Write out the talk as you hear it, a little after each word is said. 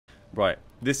Right,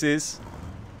 this is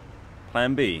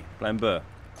Plan B, Plan B. Well,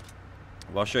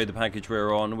 I'll show you the package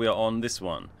we're on. We are on this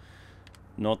one.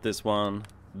 Not this one,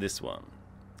 this one.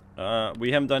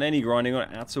 We haven't done any grinding on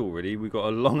it at all, really. We've got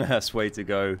a long ass way to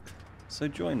go. So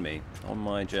join me on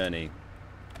my journey.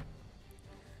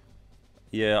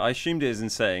 Yeah, I assumed it is in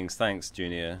settings. Thanks,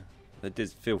 Junior. That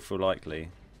did feel likely.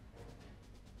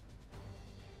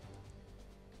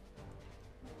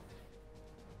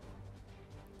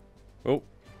 Oh.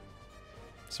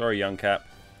 Sorry, young cap.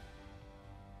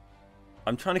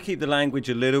 I'm trying to keep the language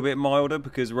a little bit milder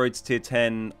because Road to Tier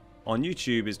 10 on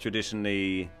YouTube is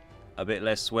traditionally a bit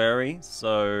less sweary,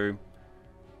 so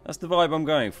that's the vibe I'm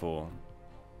going for.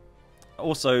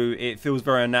 Also, it feels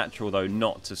very unnatural though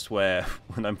not to swear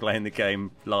when I'm playing the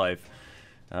game live,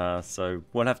 so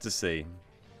we'll have to see.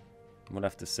 We'll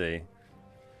have to see.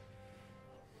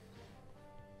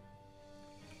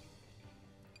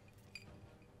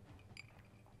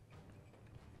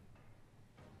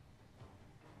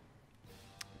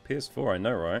 PS4, I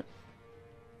know, right?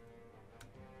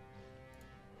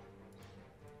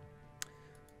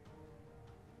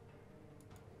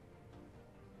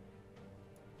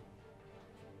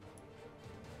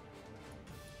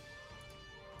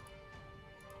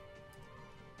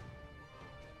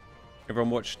 Everyone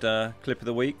watched clip of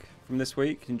the week from this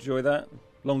week? Enjoy that?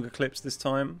 Longer clips this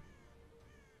time?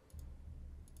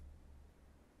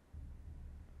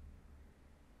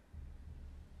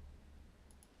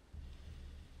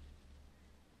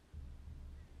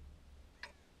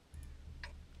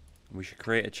 We should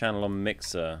create a channel on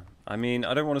Mixer. I mean,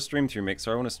 I don't want to stream through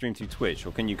Mixer, I want to stream through Twitch,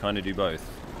 or can you kind of do both?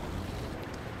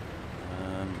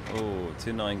 Oh,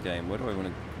 Tier 9 game, where do I want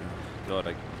to...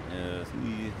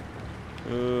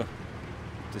 Oh, God,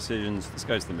 decisions, let's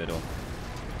go to the middle.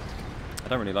 I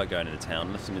don't really like going into town,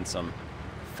 unless I'm in some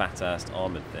fat-ass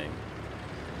armoured thing.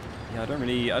 Yeah, I don't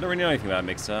really know anything about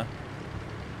Mixer.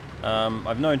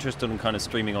 I've no interest in kind of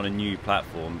streaming on a new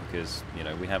platform, because, you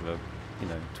know, we have a... You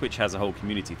know, Twitch has a whole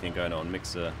community thing going on.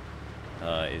 Mixer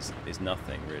is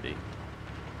nothing really.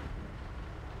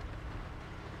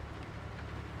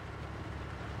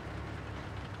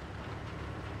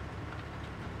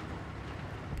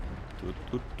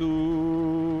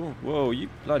 Whoa, you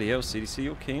bloody hell, CDC,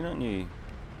 you're keen, aren't you?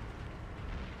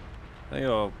 They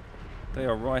are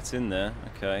right in there.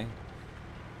 Okay.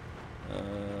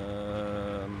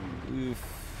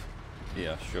 Oof.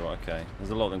 Yeah, sure. Okay. There's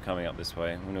a lot of them coming up this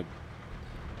way.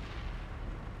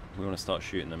 We want to start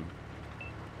shooting them.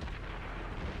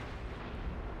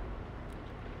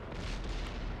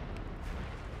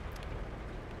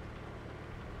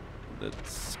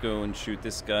 Let's go and shoot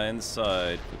this guy in the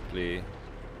side quickly.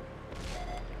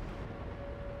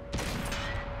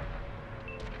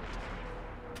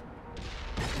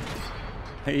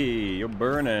 Hey, you're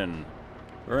burning.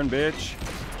 Burn, bitch.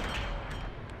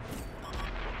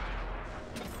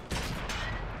 Did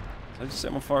I just set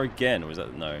him on fire again? Or was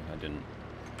that... No, I didn't.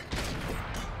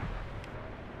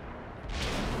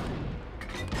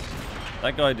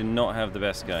 That guy did not have the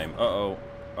best game. Uh-oh.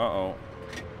 Uh-oh.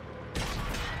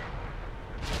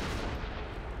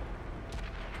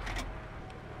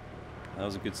 That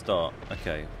was a good start.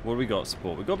 Okay, what do we got?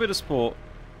 Support. We've got a bit of support,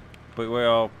 but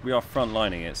we are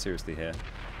front-lining it seriously here.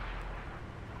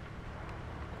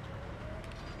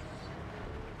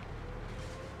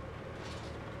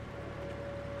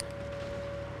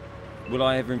 Will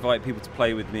I ever invite people to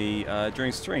play with me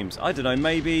during streams? I don't know,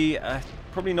 maybe.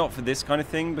 Probably not for this kind of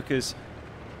thing, because...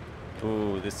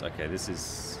 Oh, this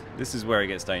is where it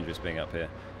gets dangerous being up here.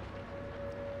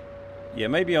 Yeah,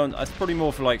 maybe on... It's probably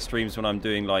more for like streams when I'm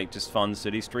doing like just fun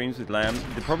city streams with Lamb.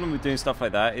 The problem with doing stuff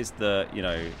like that is that, you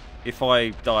know, if I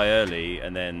die early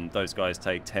and then those guys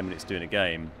take 10 minutes doing a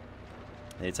game,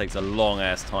 it takes a long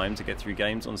ass time to get through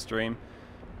games on stream.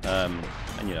 And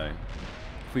you know,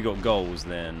 if we got goals,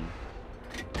 then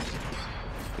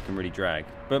it can really drag.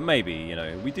 But maybe, you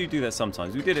know, we do that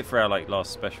sometimes. We did it for our like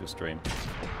last special stream.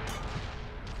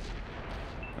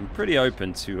 I'm pretty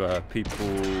open to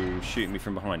people shooting me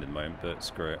from behind at the moment, but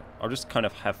screw it. I'll just kind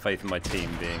of have faith in my team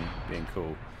being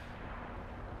cool.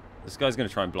 This guy's going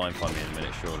to try and blind find me in a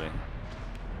minute, surely.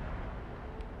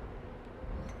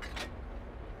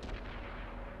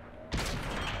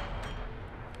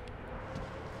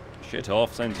 Shit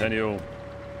off, Centennial.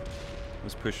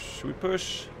 Let's push. Should we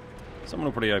push? Someone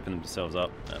will probably open themselves up.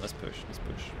 No, let's push. Let's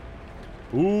push.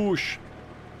 Push.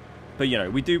 But you know,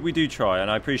 we do try, and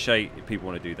I appreciate if people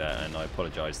want to do that, and I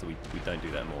apologise that we don't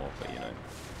do that more. But you know,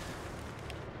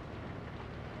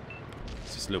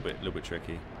 it's just a little bit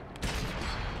tricky.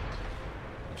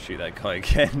 Shoot that guy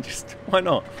again. Just why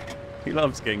not? He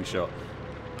loves getting shot.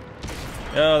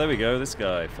 Oh, there we go. This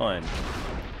guy. Fine.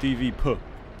 DV puh.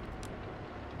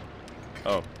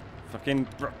 Oh. Fucking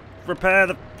repair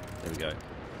the... There we go.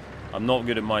 I'm not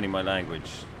good at minding my language.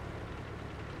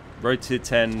 WoT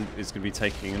 10 is going to be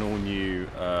taking an all-new,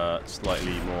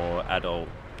 slightly more adult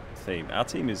theme. Our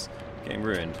team is getting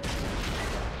ruined.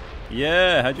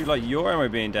 Yeah, how do you like your ammo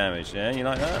being damaged? Yeah, you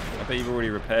like that? I bet you've already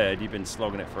repaired. You've been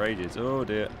slogging it for ages. Oh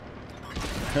dear.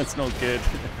 That's not good.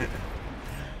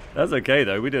 That's okay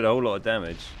though. We did a whole lot of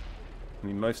damage. I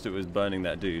mean, most of it was burning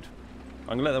that dude.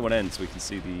 I'm gonna let that one end so we can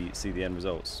see the end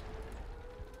results.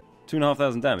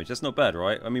 2,500 damage. That's not bad,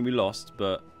 right? I mean, we lost,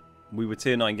 but we were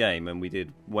tier 9 game and we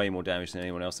did way more damage than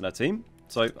anyone else in our team.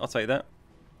 So I'll take that.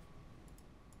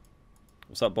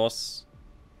 What's up, boss?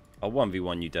 I'll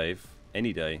 1v1 you, Dave.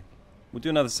 Any day. We'll do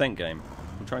another Cent game.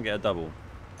 We'll try and get a double.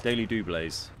 Daily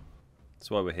doubles. That's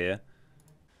why we're here.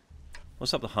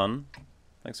 What's up, the Hun?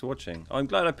 Thanks for watching. I'm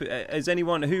glad I put... Is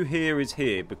anyone who here is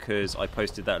here because I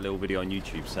posted that little video on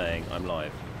YouTube saying I'm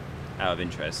live? Out of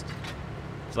interest.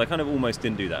 So I kind of almost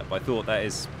didn't do that, but I thought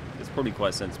it's probably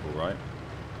quite sensible, right?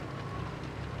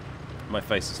 My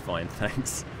face is fine,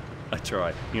 thanks. I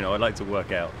try. You know, I like to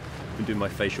work out and do my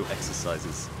facial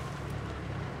exercises.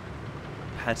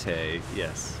 Pate,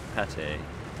 yes, pate.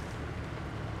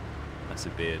 That's a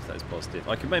beard, that is positive.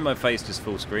 I can make my face just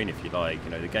full screen if you like.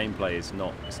 You know, the gameplay is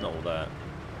not, it's not all that.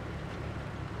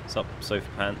 What's up, Sofa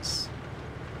Pants?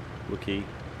 Wookie.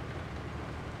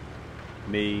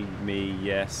 Me,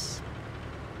 yes.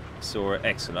 Saw it,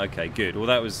 excellent, okay, good. Well,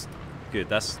 that was good.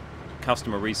 That's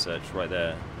customer research right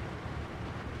there.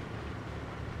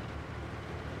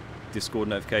 Discord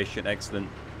notification, excellent.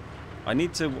 I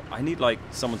need like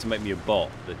someone to make me a bot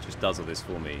that just does all this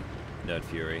for me. Nerd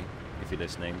Fury, if you're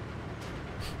listening.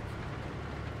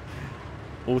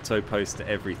 Auto post to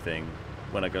everything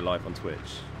when I go live on Twitch.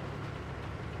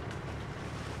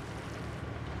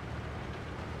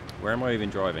 Where am I even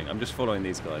driving? I'm just following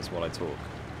these guys while I talk.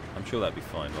 I'm sure that'd be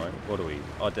fine, right? What are we?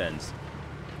 Ardennes.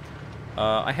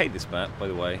 I hate this map, by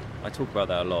the way. I talk about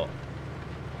that a lot.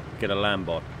 Get a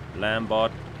Lambot.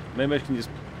 Lambot. Maybe I can just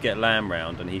get Lamb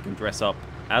round and he can dress up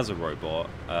as a robot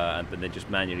and then just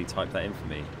manually type that in for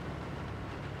me.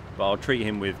 But I'll treat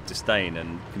him with disdain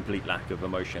and complete lack of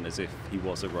emotion as if he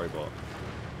was a robot.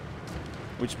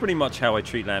 Which is pretty much how I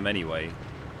treat Lamb anyway.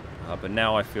 But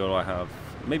now I feel I have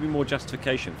maybe more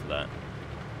justification for that.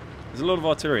 There's a lot of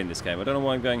artillery in this game. I don't know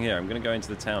why I'm going here. I'm going to go into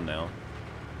the town now.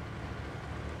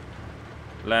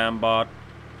 Lambot.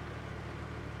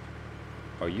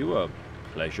 Are you a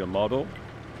pleasure model?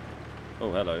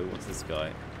 Oh, hello. What's this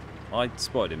guy? I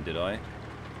spotted him, did I?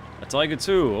 A Tiger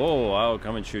 2. Oh, I'll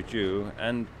come and shoot you.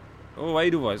 And, oh,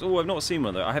 Edelweiss. Oh, I've not seen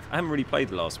one, though. I haven't really played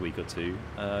the last week or two.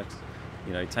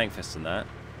 You know, Tank Fest and that.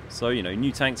 So, you know,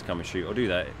 new tanks come and shoot. I'll do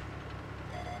that.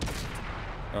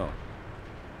 Oh.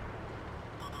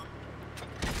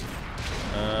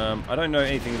 I don't know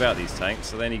anything about these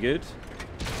tanks. Are they any good?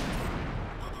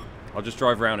 I'll just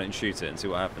drive around it and shoot it and see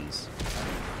what happens.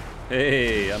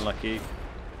 Hey, unlucky.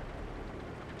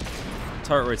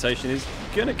 Turret rotation is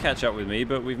going to catch up with me,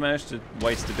 but we've managed to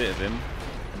waste a bit of him.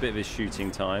 A bit of his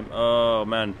shooting time. Oh,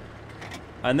 man.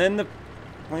 And then the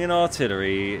fucking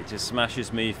artillery just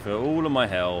smashes me for all of my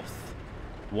health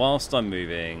whilst I'm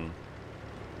moving.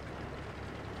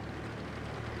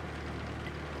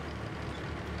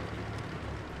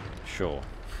 Sure.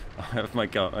 I have my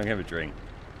gun. I can have a drink.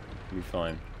 It'll be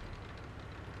fine.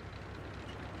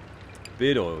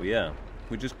 Beard oil, yeah.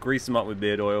 We just grease them up with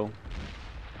beard oil.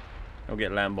 I'll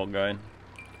get Lambot going.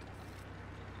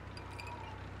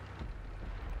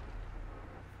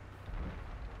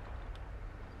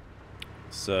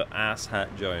 Sir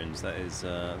Asshat Jones. That is,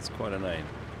 that's quite a name.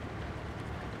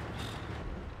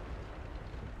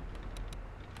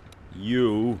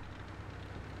 You.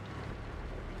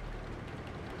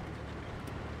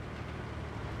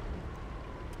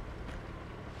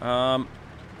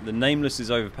 The nameless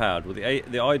is overpowered. Well,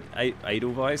 the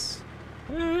Edelweiss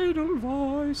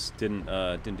didn't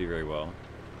do very well.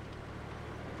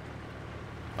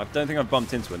 I don't think I've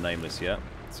bumped into a nameless yet,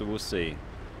 so we'll see.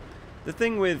 The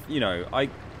thing with, you know, I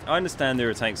understand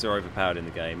there are tanks that are overpowered in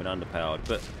the game and underpowered,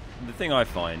 but the thing I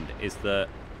find is that,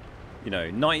 you know,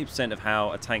 90% of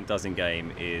how a tank does in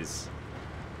game is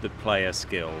the player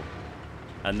skill,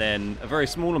 and then a very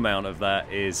small amount of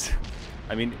that is,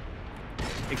 I mean,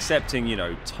 excepting, you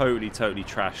know, totally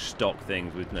trash stock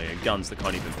things with, you know, guns that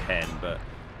can't even pen, but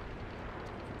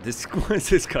this, what is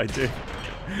this guy doing?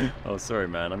 Oh, sorry,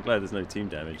 man. I'm glad there's no team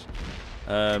damage.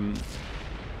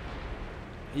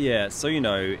 Yeah, so, you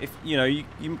know, if, you know, you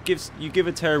give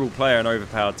a terrible player an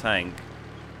overpowered tank,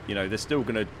 you know, they're still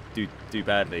going to do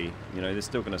badly, you know, they're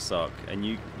still going to suck. And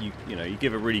you know, you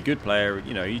give a really good player,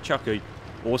 you know, you chuck a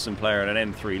awesome player in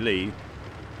an M3 lead,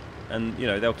 and you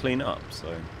know they'll clean up.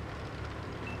 So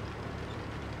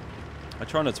I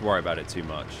try not to worry about it too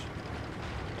much.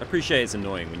 I appreciate it's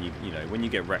annoying when you know when you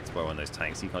get wrecked by one of those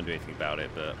tanks, you can't do anything about it.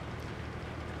 But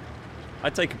I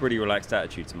take a pretty relaxed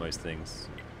attitude to most things.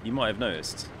 You might have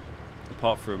noticed,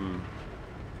 apart from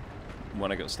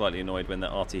when I got slightly annoyed when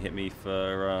that RT hit me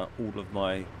for all of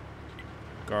my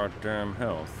goddamn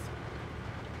health.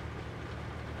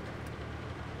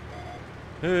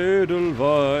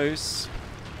 Edelweiss.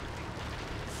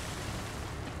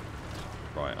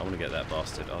 Right, I want to get that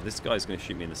bastard. Oh, this guy's going to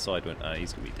shoot me in the side when...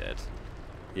 he's going to be dead.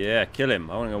 Yeah, kill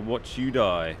him. I want to watch you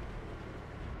die.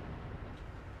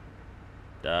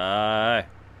 Die.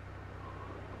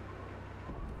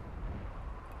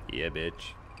 Yeah,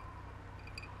 bitch.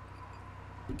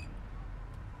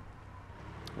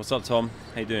 What's up, Tom?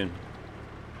 How you doing?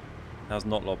 How's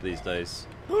not lob these days?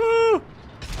 I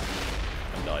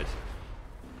died.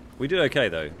 We did okay,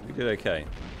 though. We did okay.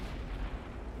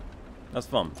 That's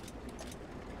fun.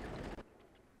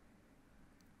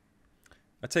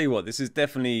 I tell you what, this is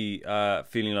definitely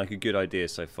feeling like a good idea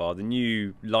so far. The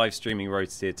new live streaming road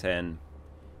to tier 10.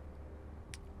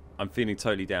 I'm feeling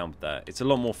totally down with that. It's a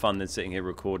lot more fun than sitting here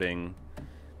recording.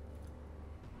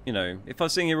 You know, if I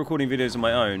was sitting here recording videos on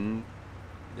my own,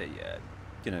 yeah,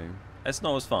 you know, it's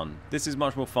not as fun. This is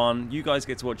much more fun. You guys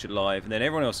get to watch it live, and then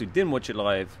everyone else who didn't watch it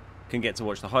live can get to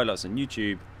watch the highlights on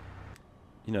YouTube.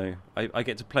 You know, I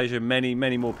get to pleasure many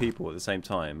more people at the same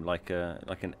time, like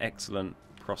an excellent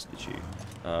prostitute.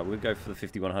 We'll go for the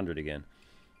 5100 again.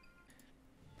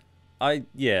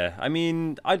 Yeah, I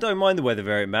mean, I don't mind the weather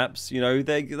variant maps. You know,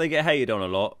 they get hated on a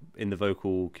lot in the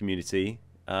vocal community,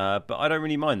 but I don't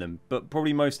really mind them. But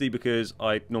probably mostly because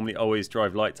I normally always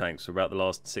drive light tanks for about the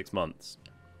last 6 months,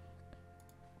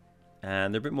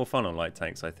 and they're a bit more fun on light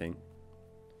tanks, I think.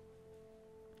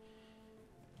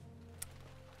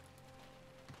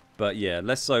 But yeah,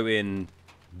 less so in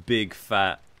big,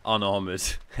 fat, unarmored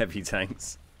heavy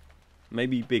tanks.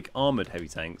 Maybe big armored heavy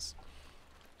tanks.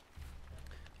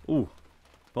 Ooh,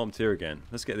 bottom tier again.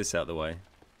 Let's get this out of the way.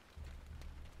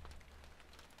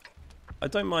 I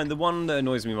don't mind. The one that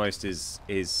annoys me most is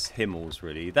Himmels,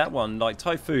 really. That one, like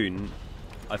Typhoon,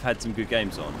 I've had some good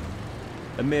games on.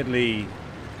 Admittedly,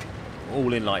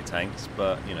 all in light tanks,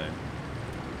 but, you know,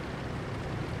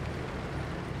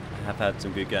 I have had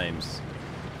some good games.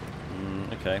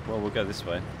 Okay, well, we'll go this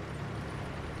way.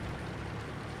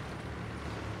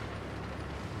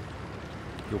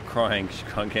 You're crying because you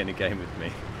can't get in a game with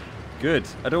me. Good.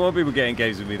 I don't want people getting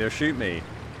games with me. They'll shoot me.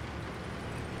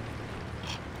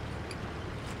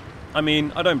 I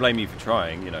mean, I don't blame you for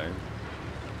trying, you know.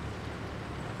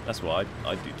 That's what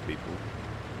I do to people.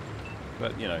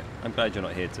 But, you know, I'm glad you're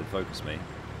not here to focus me.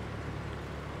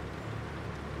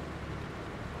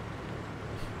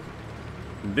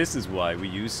 This is why we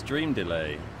use stream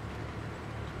delay.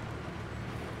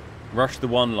 Rush the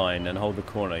one line and hold the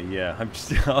corner. Yeah,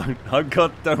 I've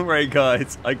got. Don't worry,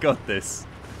 guys. I got this.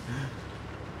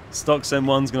 Stock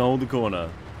M1's gonna hold the corner.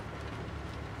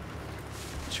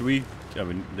 Should we? I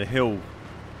mean, the hill.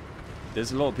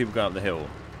 There's a lot of people going up the hill.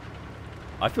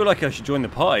 I feel like I should join the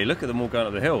party. Look at them all going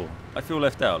up the hill. I feel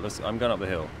left out. I'm going up the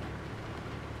hill.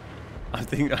 I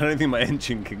don't think my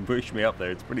engine can push me up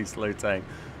there. It's a pretty slow tank.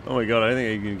 Oh my god, I don't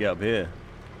think I can get up here.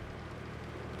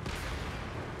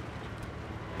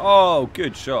 Oh,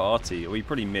 good shot, RT. Well, he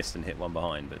pretty missed and hit one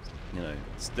behind, but, you know,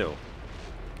 still.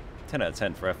 10 out of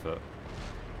 10 for effort.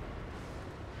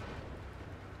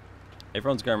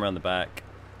 Everyone's going around the back.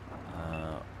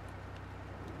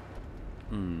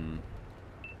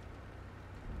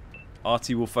 RT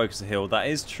will focus the hill. That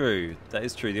is true. That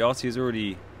is true. The RT has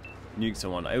already nuked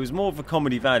someone. It was more of a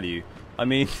comedy value. I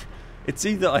mean... It's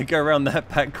either I go around that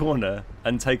back corner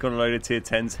and take on a load of tier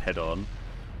 10s head on,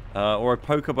 or I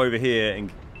poke up over here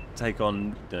and take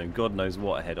on, you know, God knows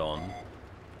what head on.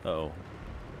 Oh,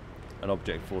 an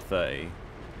object 430.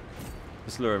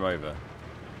 Just lure him over.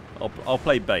 I'll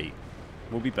play bait.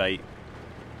 We'll be bait.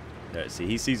 Let's see.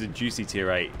 He sees a juicy tier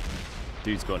 8.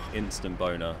 Dude's got an instant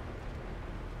boner.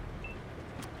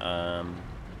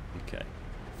 Okay.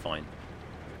 Fine.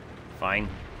 Fine.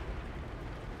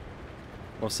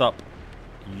 What's up?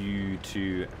 You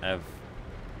two have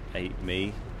ate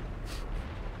me.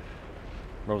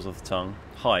 Rolls off the tongue.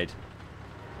 Hide.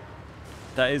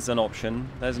 That is an option.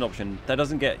 There's an option. That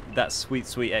doesn't get that sweet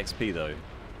XP though.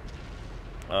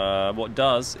 What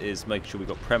does is make sure we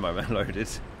got Premo loaded.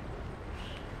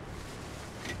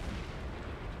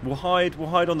 We'll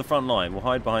hide on the front line. We'll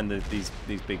hide behind these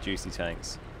big juicy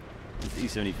tanks.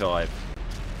 E75.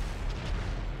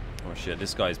 Oh shit,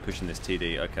 this guy is pushing this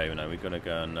TD. Okay, no, we're gonna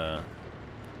go and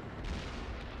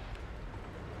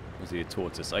was he a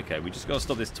tortoise? Okay, we just gotta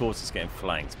stop this tortoise getting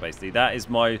flanked, basically. That is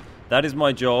my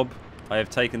job. I have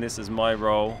taken this as my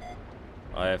role.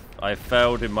 I have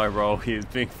failed in my role. He is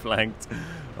being flanked.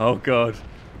 Oh god.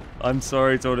 I'm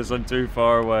sorry, tortoise, I'm too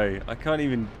far away. I can't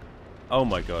even. Oh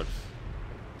my god.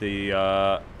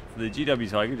 The GW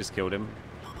Tiger just killed him.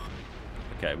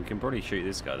 Okay, we can probably shoot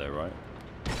this guy though, right?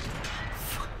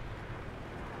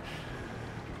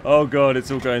 Oh god,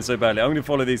 it's all going so badly. I'm going to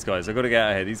follow these guys. I've got to get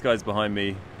out of here. These guys behind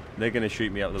me, they're going to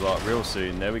shoot me up the butt real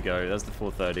soon. There we go. That's the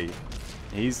 430.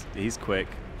 He's quick.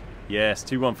 Yes,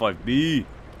 215B.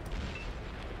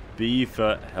 B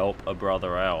for help a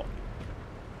brother out.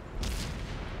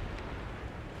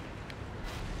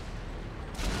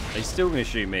 He's still going to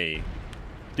shoot me.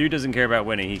 Dude doesn't care about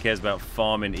winning. He cares about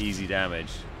farming easy damage.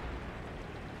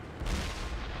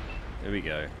 Here we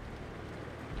go.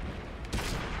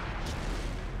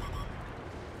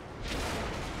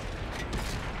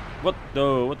 What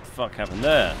the fuck happened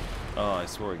there? Oh, I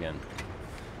swore again.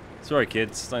 Sorry,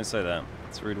 kids. Don't say that.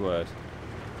 It's a rude word.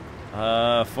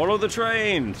 Follow the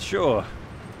train. Sure.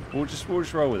 We'll just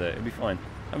roll with it. It'll be fine.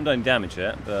 I haven't done damage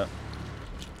yet, but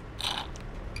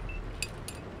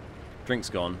drink's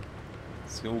gone.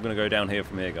 It's all gonna go down here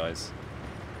from here, guys.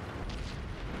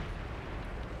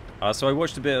 So I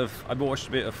watched a bit of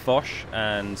Fosh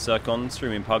and Circon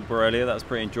streaming Pugbo earlier. That was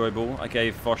pretty enjoyable. I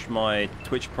gave Fosh my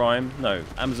Twitch Prime, no,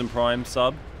 Amazon Prime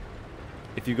sub.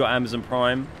 If you've got Amazon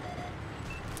Prime,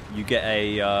 you get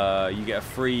a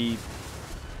free.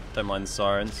 Don't mind the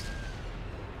sirens.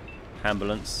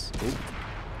 Ambulance. Ooh.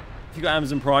 If you got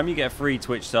Amazon Prime, you get a free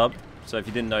Twitch sub. So if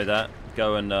you didn't know that,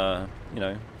 go and you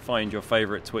know, find your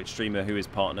favorite Twitch streamer who is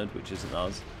partnered, which isn't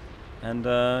us, and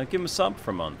give them a sub for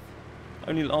a month.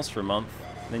 Only lasts for a month,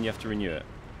 then you have to renew it.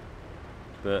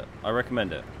 But I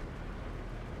recommend it.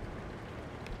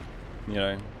 You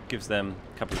know, gives them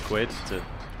a couple of quid to,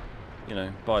 you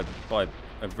know, buy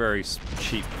a very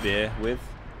cheap beer with.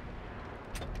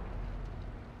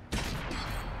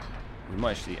 We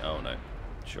might actually. Oh no,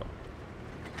 sure.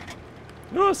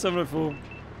 Oh, 704.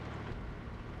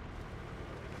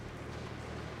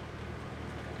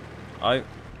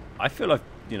 I feel like,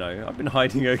 you know, I've been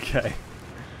hiding okay.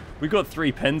 We got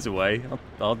 3 pens away.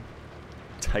 I'll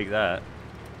take that.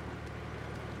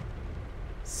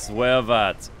 Swear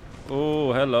that.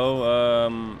 Oh, hello.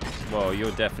 Well,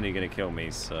 you're definitely gonna kill me,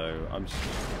 so I'm just.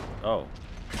 Oh.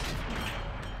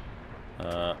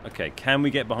 Okay. Can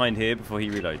we get behind here before he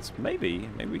reloads? Maybe.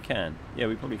 Maybe we can. Yeah,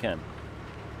 we probably can.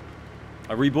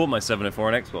 I rebought my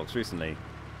 704 on Xbox recently.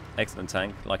 Excellent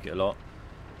tank. Like it a lot.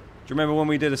 Do you remember when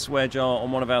we did a swear jar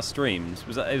on one of our streams? It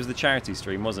was the charity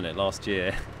stream, wasn't it, last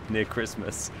year, near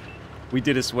Christmas? We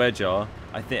did a swear jar,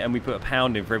 I think, and we put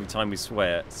 £1 in for every time we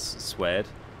swore.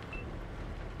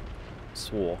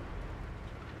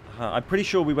 I'm pretty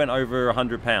sure we went over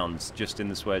 £100 just in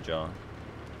the swear jar.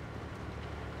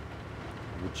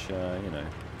 Which, you know,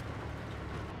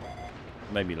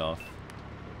 made me laugh.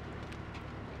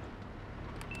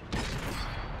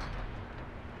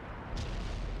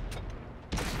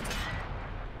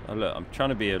 Oh look, I'm trying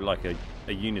to be like a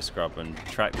uniscrub and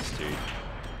track this dude,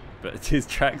 but his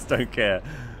tracks don't care.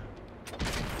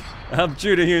 I'm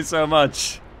shooting you so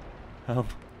much.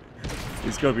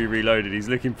 He's got to be reloaded. He's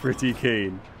looking pretty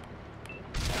keen.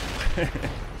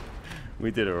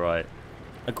 We did alright.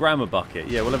 A grammar bucket.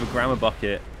 Yeah, we'll have a grammar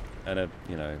bucket and a,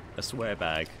 you know, a swear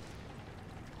bag.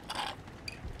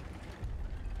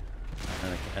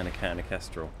 And a can of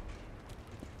Kestrel.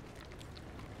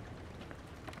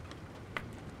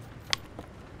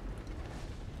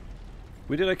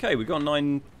 We did okay. We got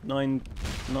 9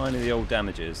 of the old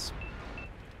damages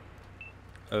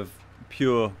of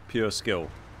pure skill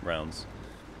rounds.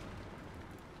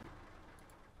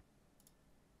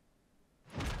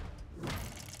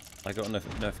 I got a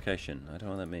notification. I don't know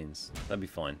what that means. That'd be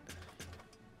fine.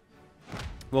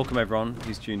 Welcome everyone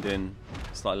who's tuned in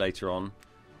slightly later on.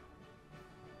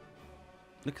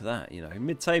 Look at that, you know,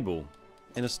 mid-table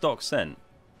in a stock cent.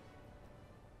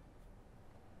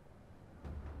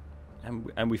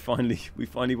 And we finally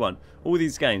won. All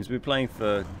these games we've been playing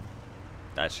for,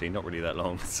 actually not really that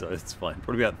long, so it's fine.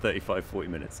 Probably about 35-40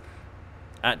 minutes.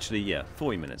 Actually, yeah,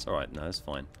 40 minutes. All right, no, that's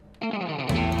fine.